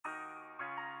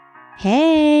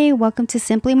Hey, welcome to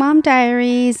Simply Mom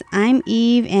Diaries. I'm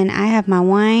Eve and I have my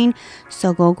wine,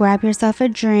 so go grab yourself a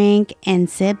drink and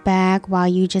sit back while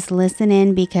you just listen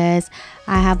in because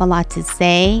I have a lot to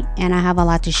say and I have a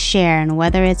lot to share. And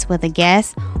whether it's with a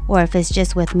guest or if it's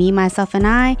just with me, myself, and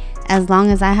I, as long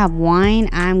as I have wine,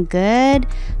 I'm good.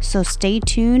 So stay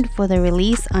tuned for the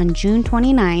release on June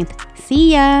 29th.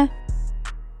 See ya!